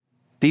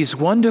these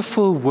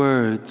wonderful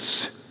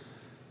words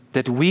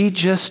that we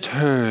just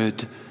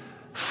heard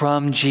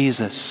from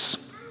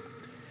Jesus.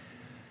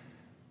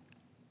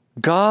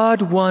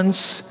 God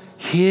wants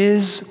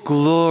His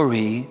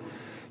glory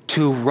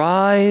to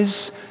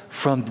rise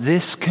from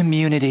this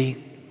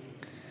community.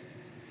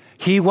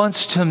 He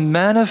wants to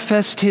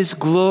manifest His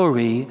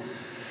glory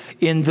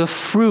in the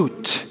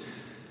fruit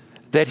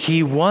that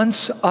He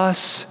wants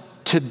us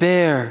to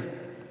bear.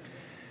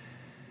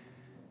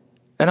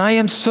 And I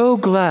am so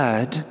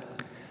glad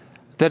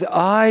that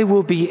I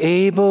will be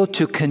able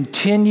to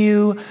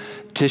continue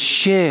to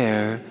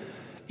share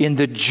in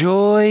the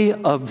joy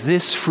of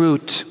this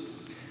fruit.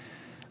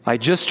 I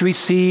just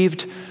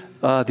received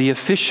the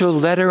official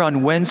letter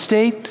on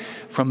Wednesday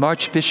from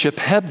Archbishop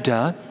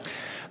Hebda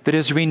that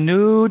has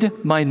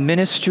renewed my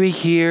ministry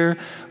here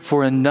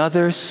for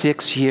another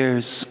 6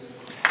 years.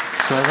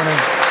 So I want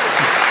to...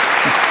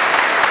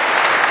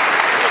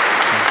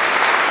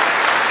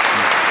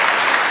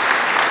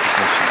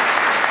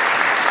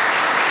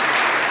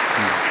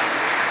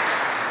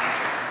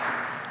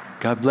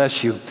 God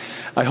bless you.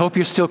 I hope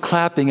you're still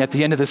clapping at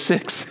the end of the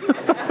 6.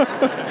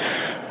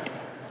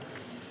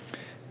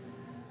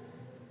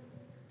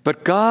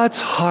 But God's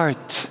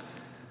heart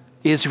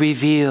is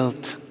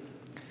revealed.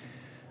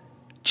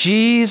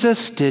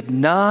 Jesus did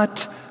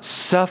not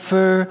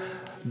suffer,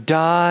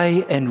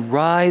 die, and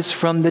rise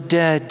from the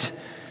dead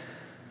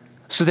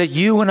so that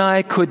you and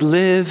I could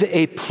live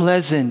a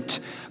pleasant,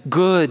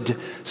 good,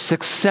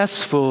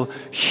 successful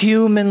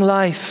human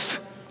life.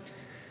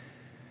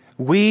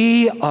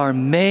 We are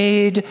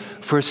made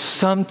for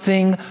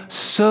something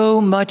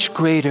so much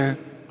greater.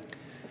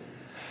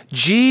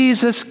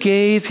 Jesus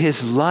gave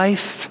His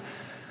life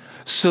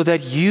so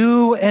that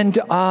you and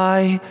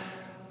I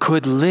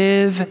could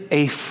live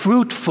a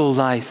fruitful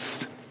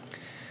life.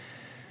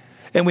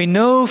 And we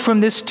know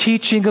from this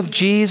teaching of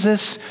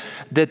Jesus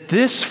that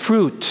this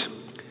fruit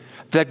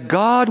that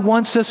God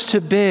wants us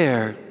to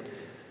bear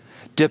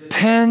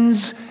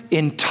depends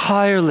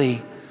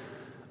entirely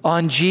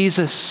on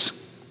Jesus.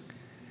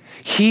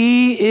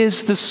 He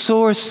is the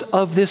source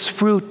of this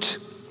fruit,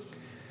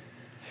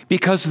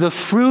 because the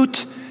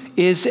fruit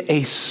is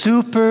a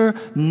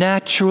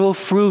supernatural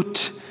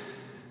fruit.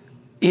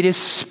 It is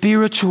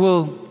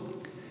spiritual,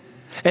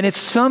 and it's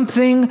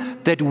something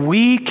that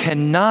we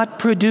cannot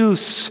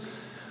produce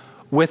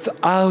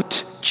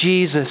without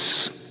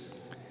Jesus.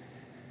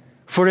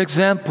 For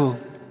example,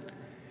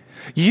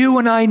 you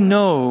and I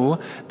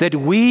know that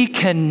we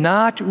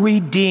cannot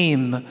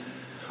redeem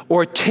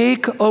or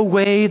take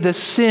away the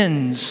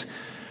sins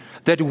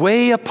that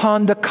weigh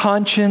upon the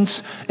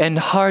conscience and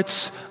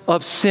hearts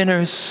of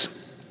sinners.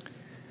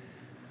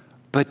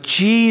 But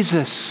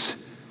Jesus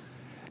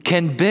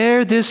can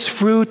bear this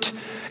fruit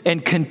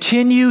and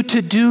continue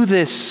to do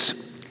this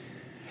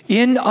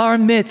in our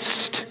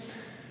midst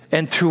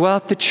and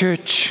throughout the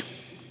church.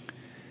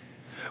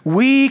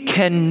 We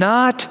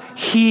cannot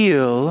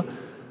heal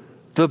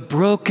the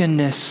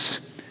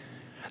brokenness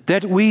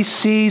that we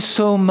see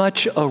so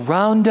much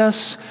around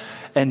us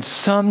and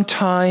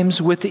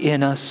sometimes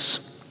within us.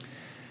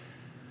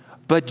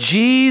 But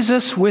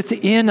Jesus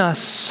within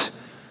us,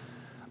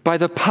 by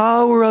the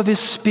power of His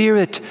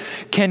Spirit,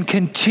 can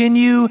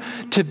continue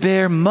to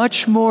bear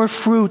much more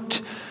fruit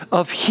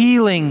of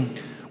healing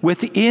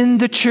within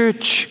the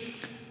church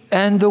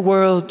and the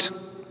world.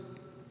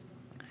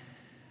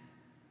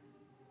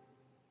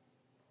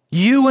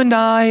 You and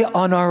I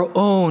on our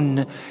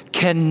own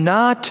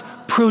cannot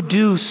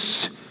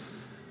produce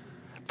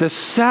the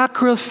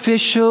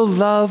sacrificial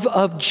love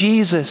of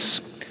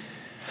Jesus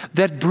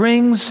that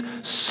brings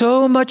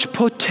so much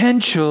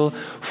potential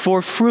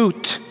for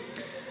fruit,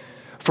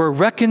 for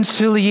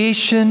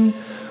reconciliation,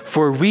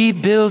 for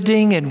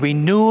rebuilding and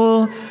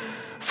renewal,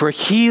 for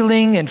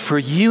healing and for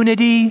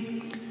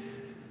unity.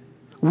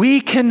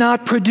 We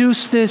cannot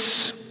produce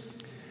this,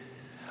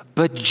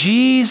 but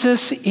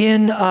Jesus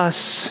in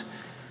us,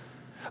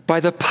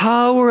 by the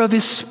power of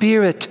His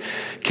Spirit,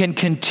 can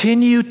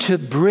continue to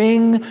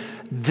bring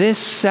this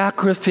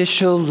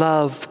sacrificial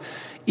love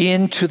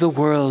into the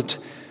world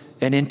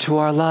and into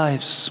our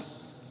lives.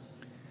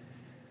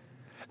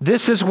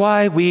 This is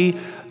why we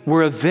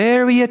were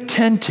very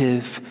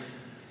attentive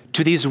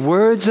to these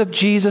words of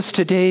Jesus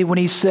today when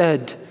He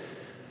said,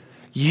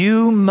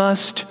 "You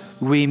must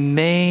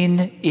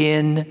remain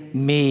in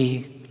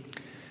me."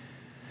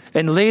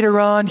 And later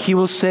on, He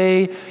will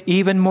say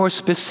even more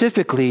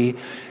specifically,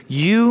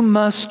 "You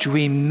must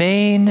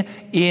remain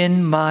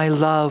in my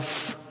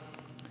love.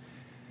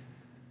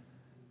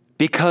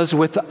 Because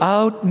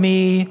without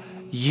me,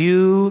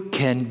 you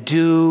can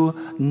do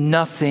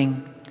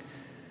nothing."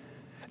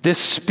 This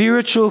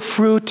spiritual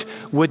fruit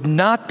would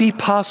not be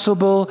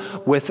possible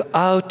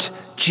without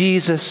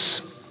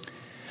Jesus.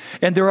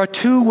 And there are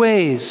 2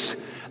 ways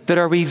that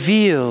are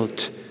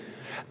revealed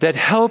that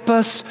help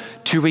us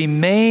to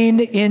remain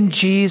in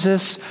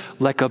Jesus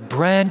like a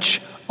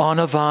branch on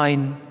a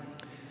vine.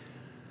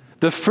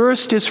 The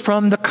first is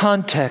from the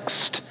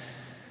context.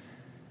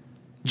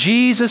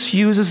 Jesus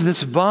uses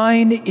this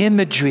vine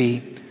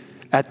imagery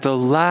at the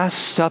Last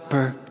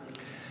Supper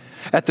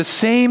At the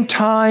same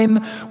time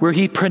where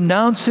he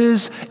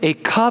pronounces a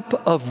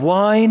cup of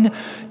wine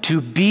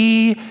to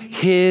be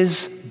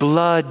his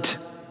blood,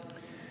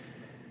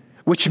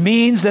 which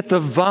means that the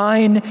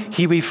vine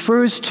he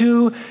refers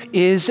to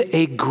is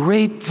a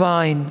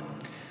grapevine,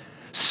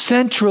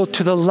 central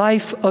to the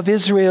life of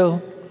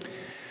Israel,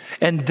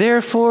 and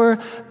therefore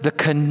the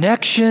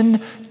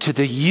connection to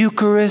the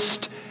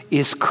Eucharist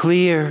is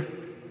clear.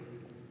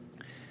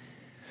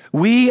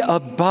 We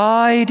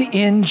abide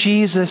in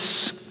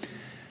Jesus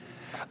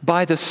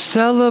by the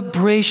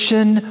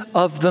celebration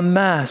of the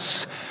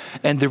Mass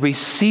and the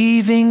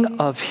receiving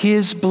of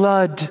his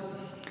blood,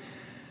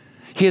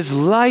 his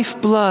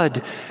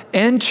lifeblood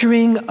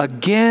entering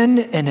again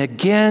and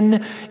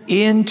again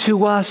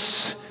into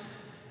us,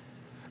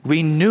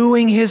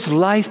 renewing his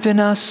life in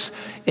us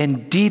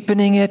and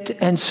deepening it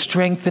and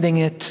strengthening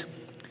it.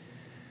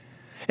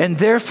 And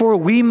therefore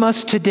we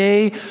must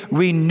today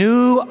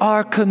renew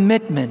our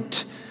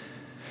commitment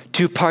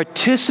to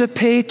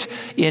participate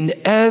in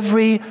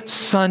every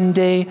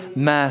Sunday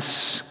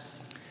Mass.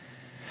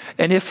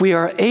 And if we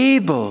are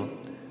able,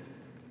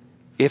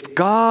 if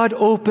God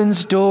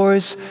opens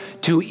doors,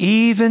 to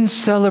even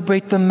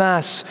celebrate the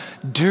Mass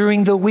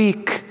during the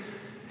week,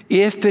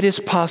 if it is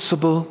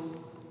possible.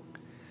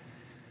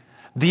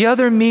 The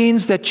other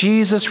means that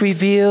Jesus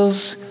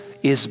reveals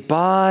is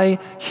by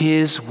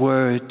his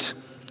word.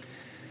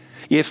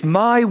 If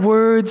my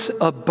words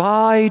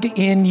abide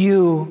in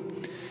you,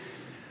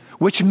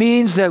 which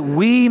means that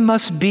we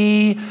must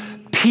be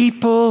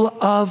people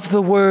of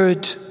the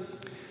word,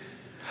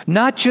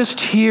 not just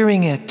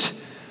hearing it,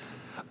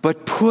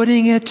 but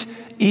putting it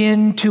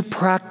into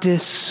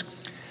practice,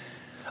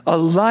 a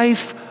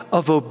life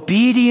of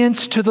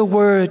obedience to the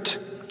word.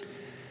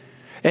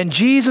 And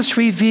Jesus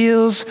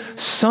reveals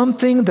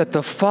something that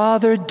the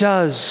Father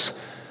does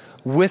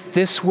with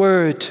this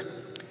word.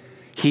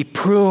 He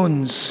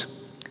prunes.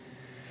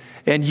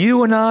 And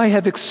you and I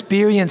have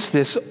experienced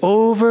this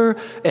over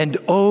and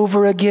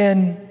over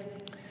again.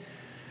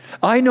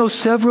 I know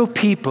several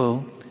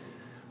people,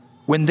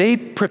 when they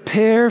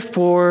prepare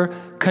for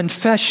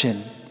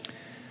confession,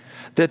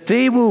 that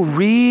they will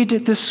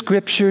read the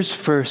Scriptures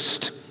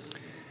first,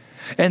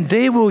 and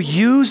they will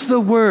use the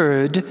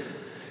Word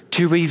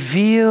to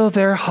reveal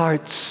their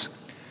hearts.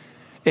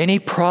 Any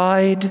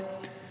pride,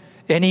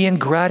 any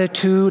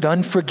ingratitude,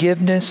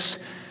 unforgiveness,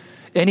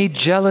 any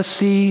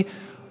jealousy,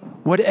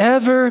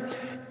 whatever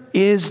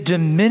is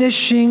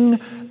diminishing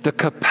the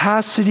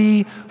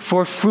capacity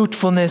for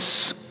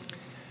fruitfulness,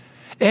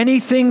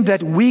 anything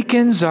that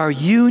weakens our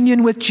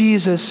union with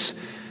Jesus.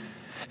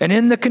 And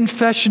in the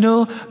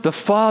confessional, the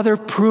Father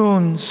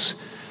prunes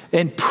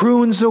and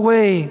prunes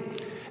away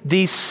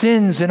these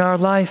sins in our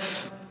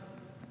life.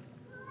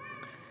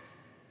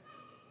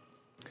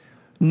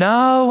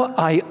 Now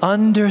I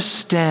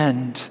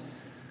understand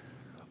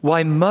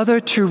why Mother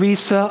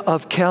Teresa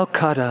of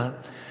Calcutta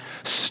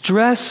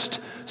stressed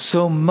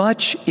so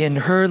much in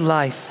her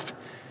life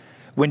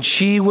when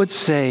she would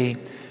say,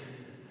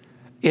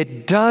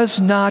 "It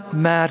does not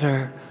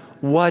matter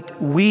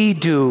what we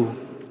do.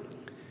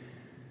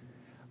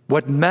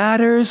 What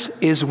matters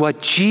is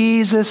what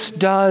Jesus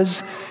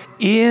does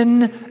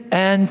in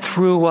and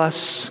through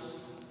us."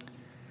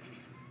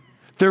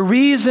 The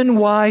reason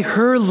why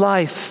her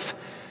life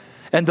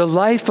and the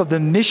life of the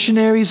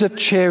missionaries of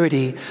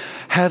charity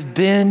have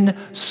been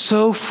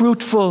so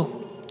fruitful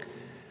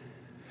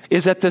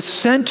is at the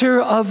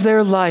center of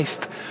their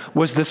life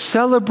was the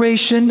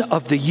celebration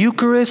of the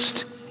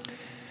Eucharist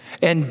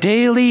and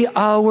daily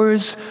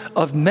hours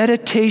of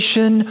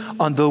meditation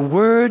on the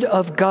Word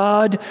of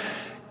God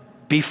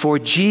before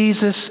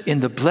Jesus in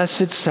the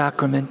Blessed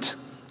Sacrament.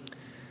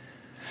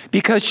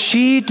 Because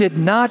she did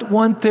not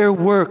want their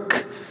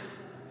work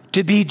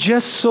to be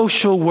just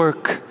social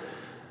work,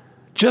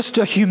 just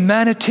a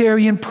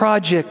humanitarian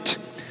project,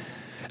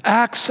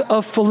 acts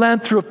of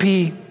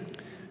philanthropy.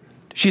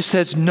 She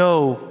says,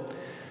 no.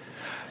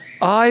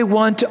 I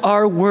want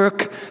our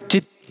work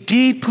to be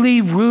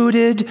deeply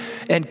rooted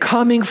and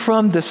coming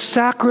from the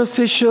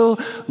sacrificial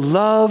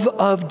love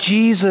of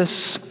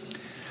Jesus,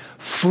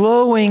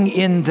 flowing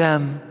in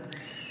them,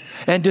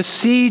 and to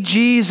see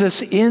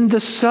Jesus in the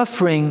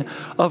suffering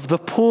of the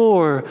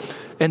poor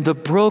and the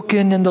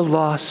broken and the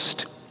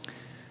lost,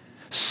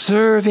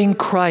 serving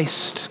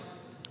Christ.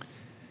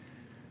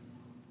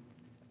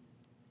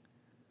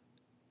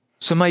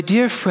 So, my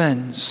dear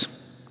friends,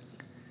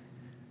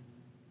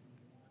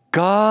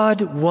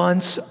 God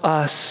wants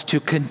us to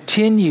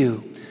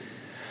continue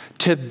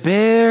to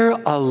bear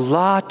a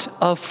lot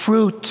of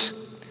fruit.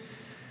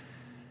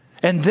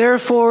 And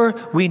therefore,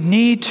 we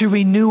need to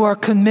renew our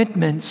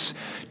commitments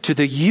to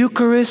the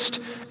Eucharist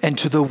and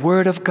to the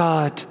Word of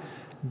God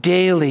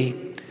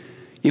daily,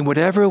 in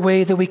whatever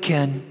way that we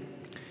can.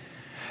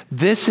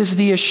 This is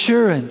the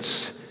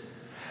assurance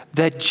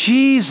that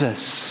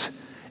Jesus,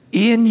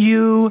 in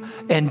you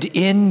and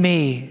in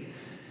me,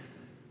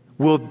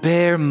 will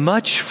bear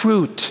much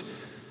fruit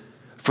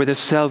for the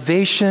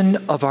salvation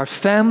of our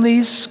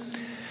families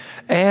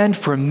and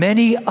for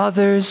many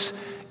others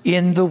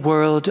in the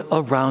world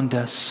around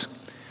us.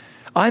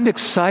 I'm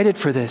excited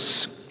for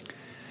this,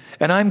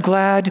 and I'm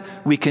glad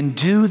we can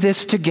do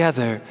this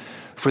together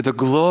for the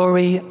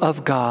glory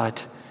of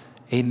God.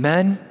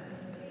 Amen.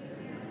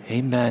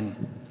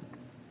 Amen.